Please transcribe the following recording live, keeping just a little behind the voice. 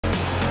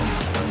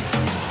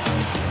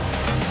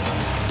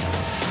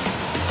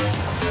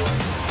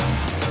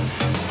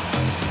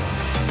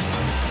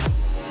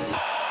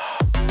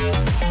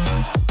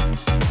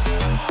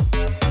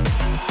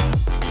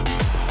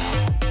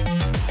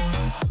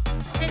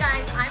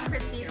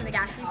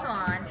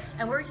Salon,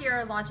 and we're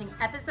here launching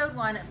episode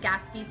 1 of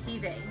Gatsby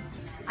TV.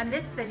 On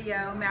this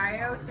video,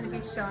 Mario is going to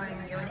be showing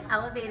you an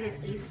elevated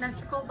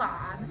asymmetrical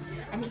bob,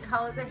 and he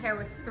colored the hair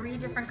with 3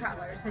 different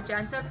colors,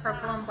 magenta,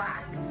 purple, and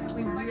black.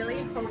 We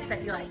really hope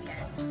that you like it.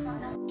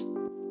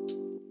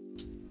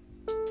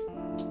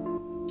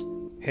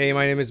 Hey,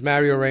 my name is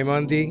Mario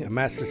Raimondi, a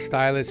master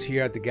stylist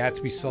here at the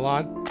Gatsby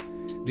Salon.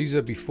 These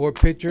are before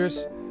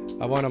pictures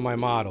of one of my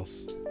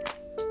models.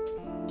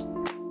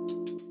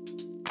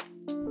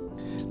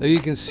 Now you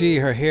can see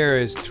her hair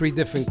is 3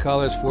 different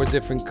colors, 4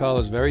 different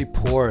colors, very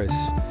porous.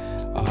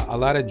 A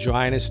lot of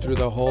dryness through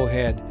the whole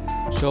head.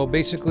 So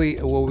basically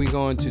what we're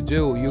going to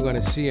do, you're going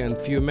to see in a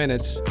few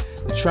minutes,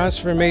 the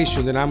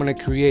transformation that I'm going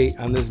to create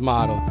on this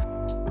model.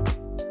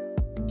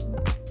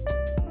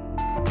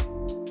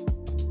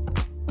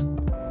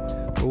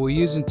 What we're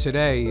using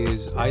today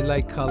is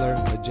iLight color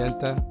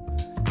magenta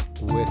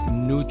with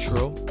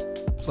neutral.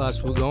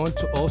 Plus we're going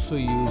to also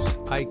use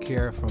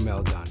iCare from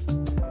Elgon.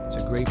 It's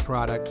a great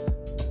product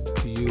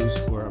to use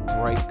for a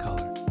bright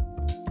color.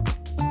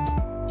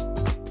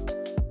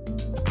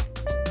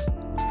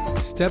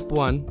 Step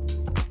 1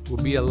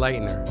 will be a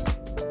lightener.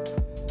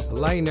 A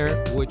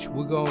lightener which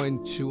we're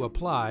going to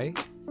apply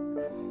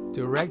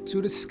direct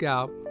to the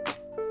scalp,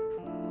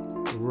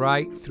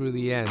 right through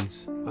the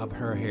ends of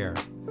her hair.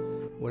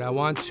 What I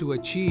want to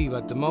achieve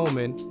at the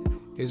moment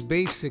is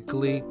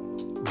basically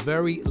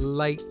very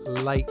light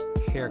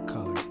hair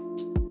color.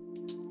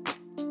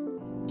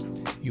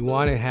 You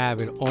want to have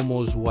it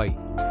almost white.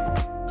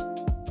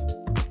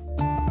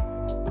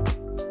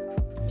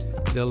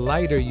 The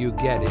lighter you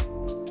get it,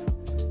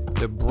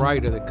 the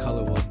brighter the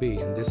color will be,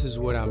 and this is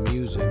what I'm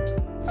using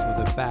for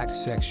the back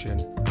section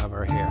of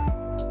her hair.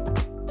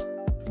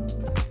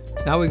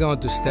 Now we're going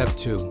to step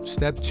 2.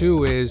 Step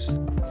 2 is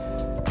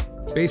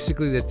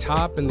basically the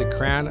top and the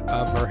crown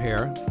of her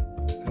hair,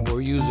 and we're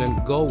using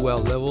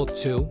Goldwell level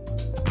 2.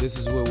 This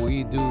is what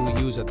we do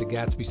use at the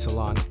Gatsby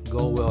Salon,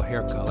 Goldwell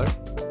hair color.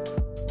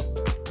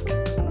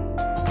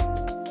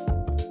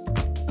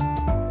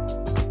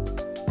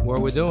 What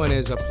we're doing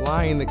is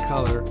applying the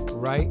color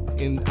right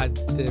in at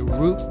the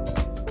root,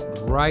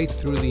 right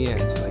through the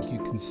ends, like you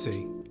can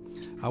see.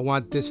 I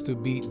want this to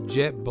be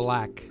jet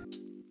black.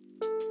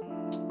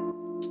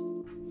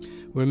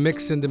 We're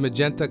mixing the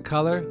magenta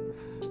color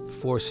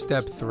for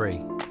step 3.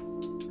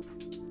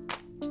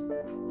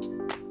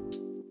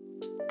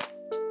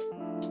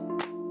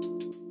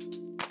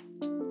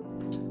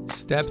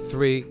 Step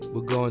 3,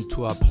 we're going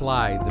to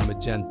apply the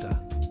magenta.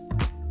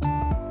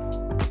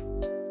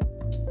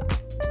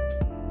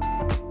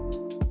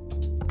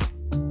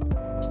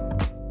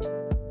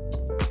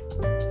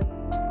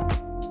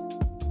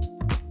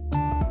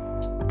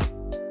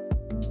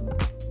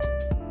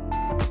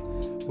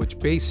 Which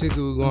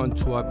basically we're going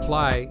to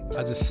apply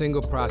as a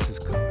single process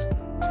color.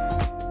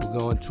 We're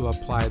going to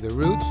apply the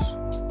roots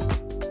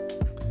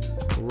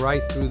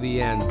right through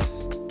the ends.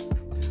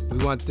 We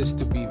want this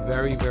to be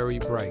very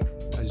bright.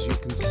 As you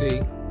can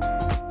see,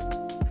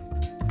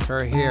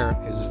 her hair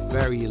is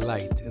very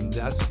light, and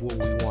that's what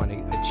we want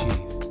to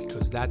achieve,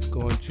 because that's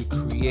going to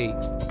create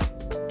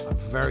a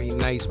very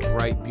nice,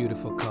 bright,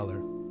 beautiful color.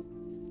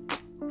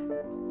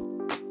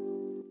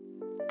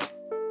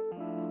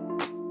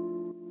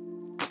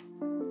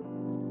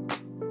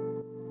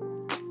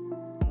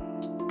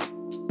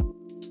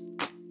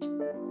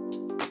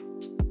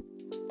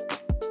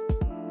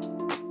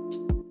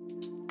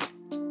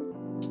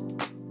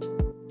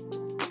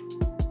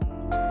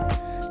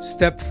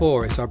 Step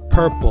 4 is our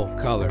purple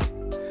color.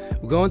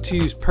 We're going to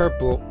use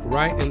purple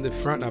right in the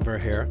front of her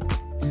hair.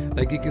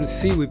 Like you can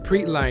see, we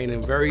pre-line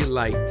in very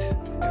light,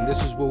 and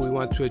this is what we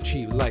want to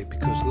achieve, light,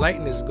 because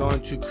lightness is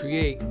going to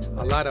create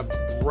a lot of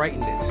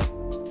brightness.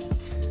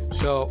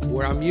 So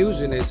what I'm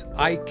using is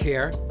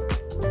iCare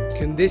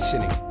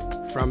conditioning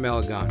from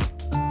Elgon.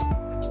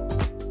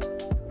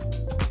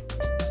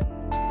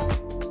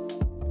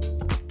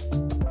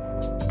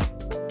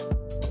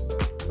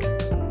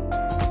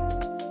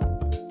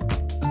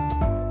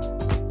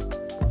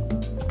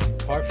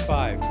 Part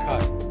 5,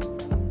 cut.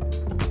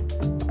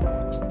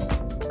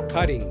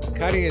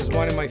 Cutting is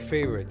one of my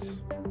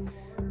favorites.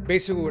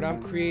 Basically what I'm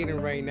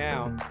creating right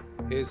now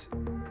is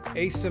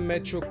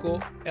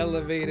asymmetrical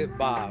elevated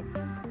bob.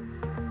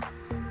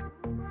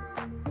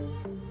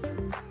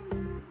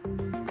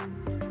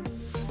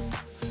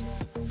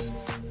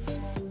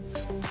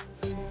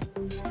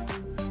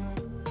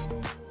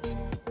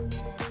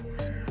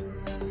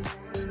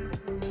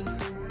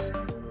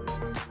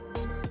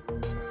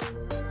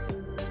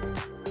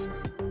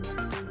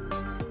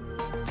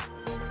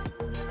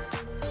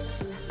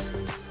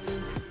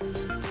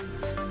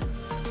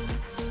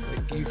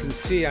 You can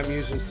see I'm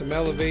using some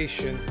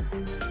elevation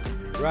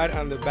right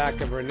on the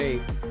back of her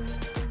nape,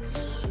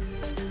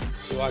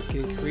 so I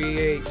can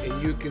create,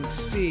 and you can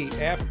see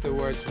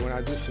afterwards when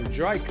I do some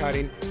dry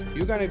cutting,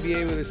 you're going to be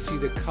able to see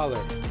the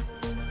color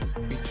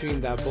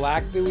between that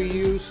black that we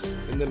use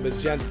and the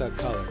magenta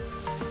color.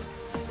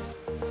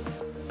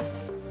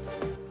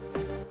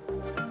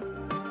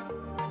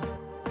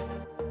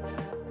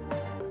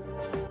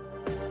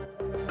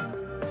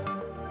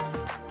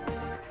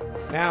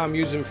 Now I'm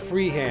using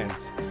freehand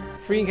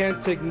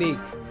technique,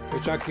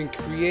 which I can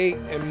create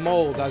and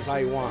mold as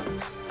I want.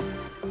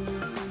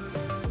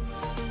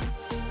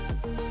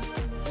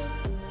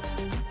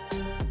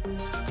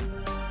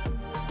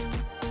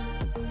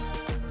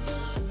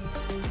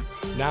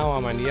 Now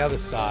I'm on the other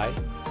side,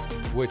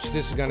 which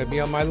this is going to be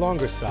on my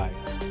longer side.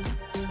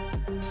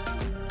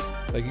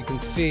 Like you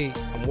can see,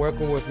 I'm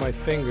working with my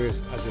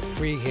fingers as a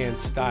freehand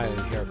styling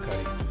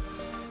haircutting.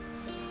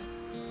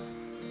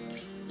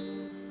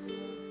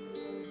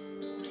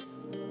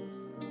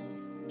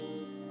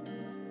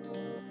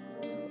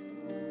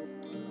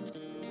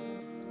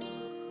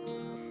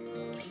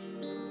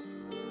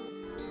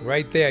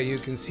 Right there you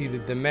can see the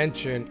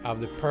dimension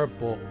of the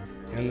purple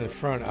in the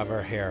front of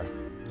her hair.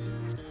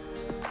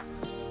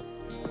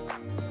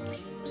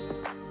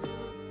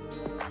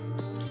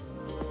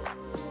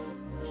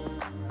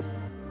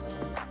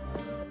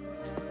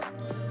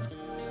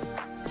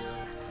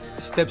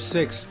 Step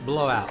 6,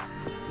 blowout.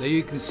 There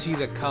you can see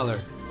the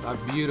color, a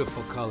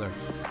beautiful color.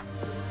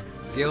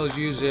 Gail's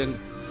using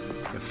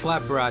a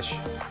flat brush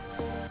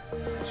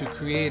to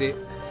create it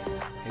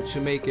and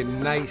to make it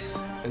nice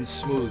and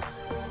smooth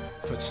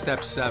for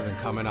step 7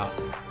 coming up.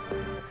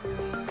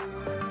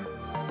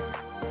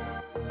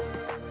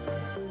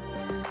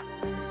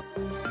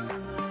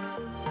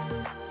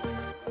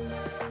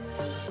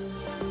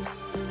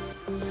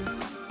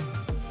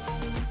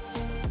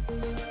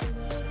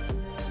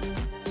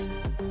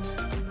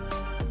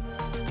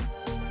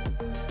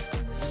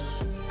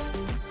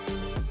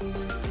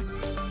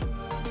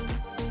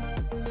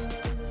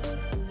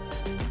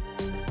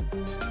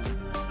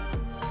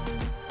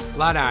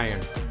 Flat iron,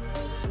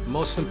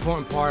 most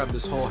important part of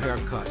this whole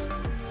haircut.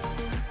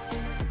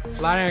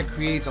 Flat iron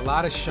creates a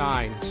lot of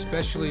shine,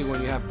 especially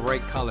when you have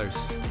bright colors.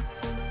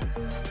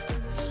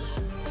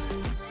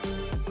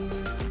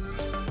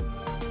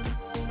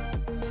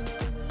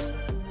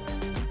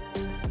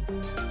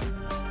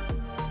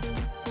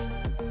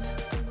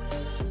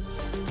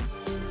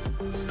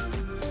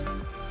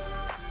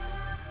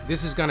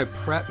 This is going to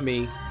prep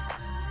me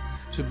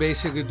to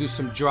basically do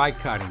some dry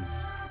cutting.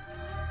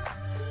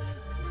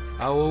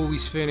 I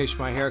always finish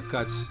my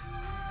haircuts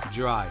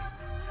dry.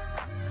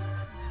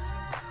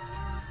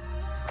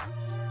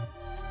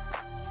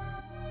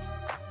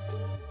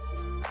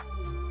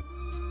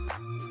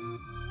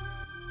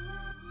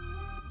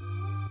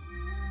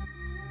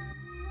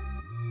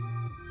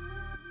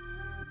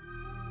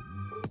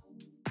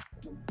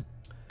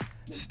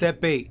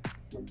 Step 8,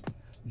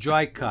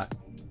 dry cut,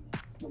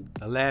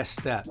 the last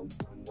step.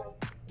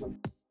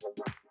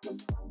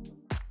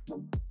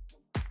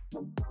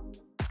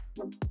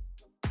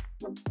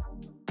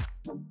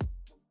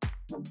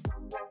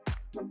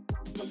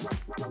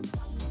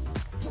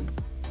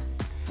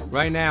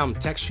 Right now I'm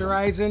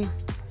texturizing,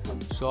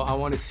 so I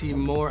want to see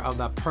more of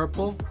that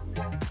purple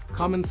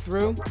coming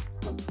through.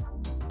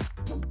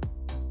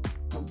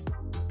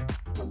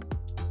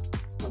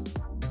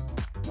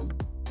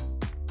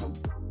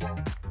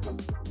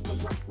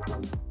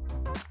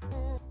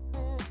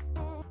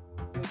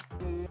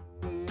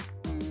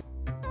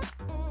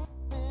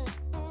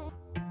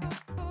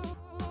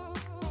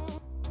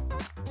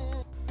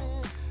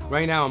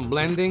 Right now I'm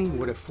blending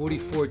with a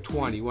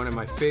 4420, one of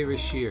my favorite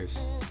shears.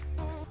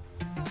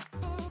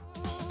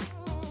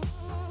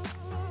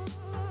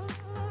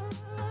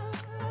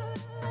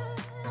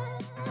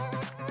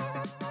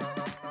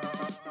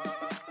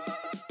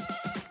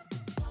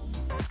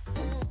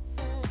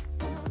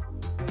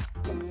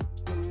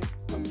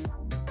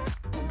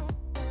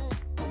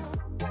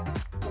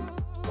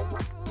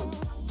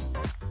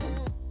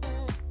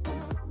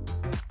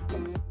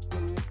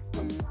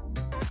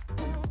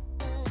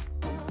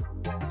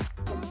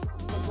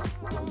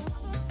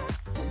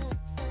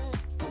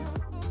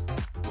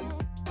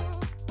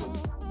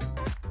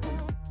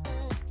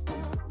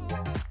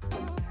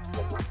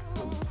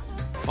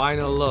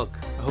 Final look.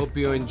 I hope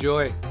you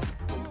enjoy.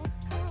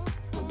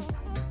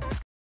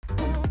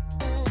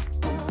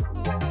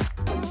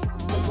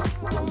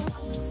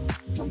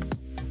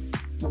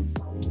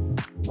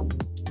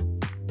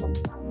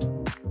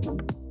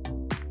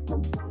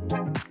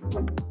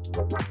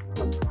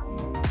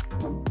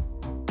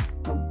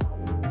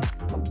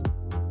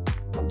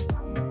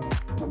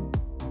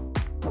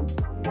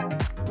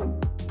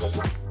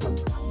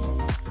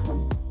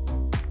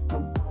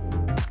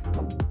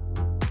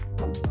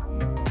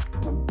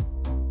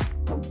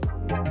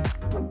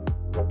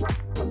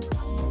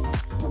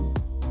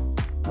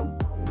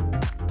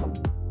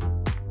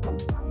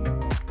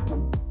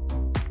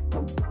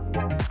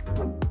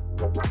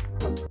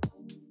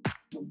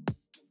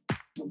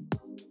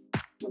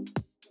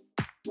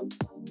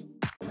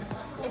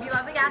 If you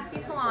love the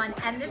Gatsby Salon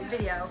and this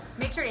video,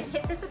 make sure to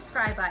hit the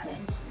subscribe button.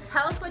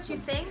 Tell us what you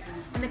think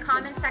in the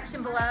comment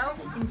section below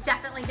and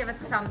definitely give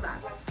us a thumbs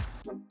up.